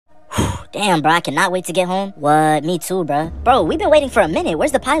Damn, bro, I cannot wait to get home. What? Me too, bro. Bro, we've been waiting for a minute.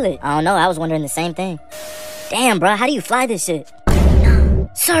 Where's the pilot? I don't know. I was wondering the same thing. Damn, bro, how do you fly this shit?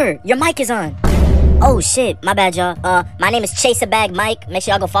 Sir, your mic is on. Oh, shit. My bad, y'all. My name is Chase a Bag Mike. Make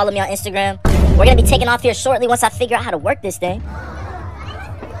sure y'all go follow me on Instagram. We're gonna be taking off here shortly once I figure out how to work this thing.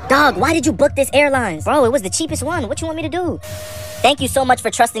 Dog, why did you book this airlines? Bro, it was the cheapest one. What you want me to do? Thank you so much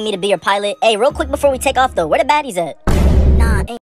for trusting me to be your pilot. Hey, real quick before we take off, though, where the baddies at?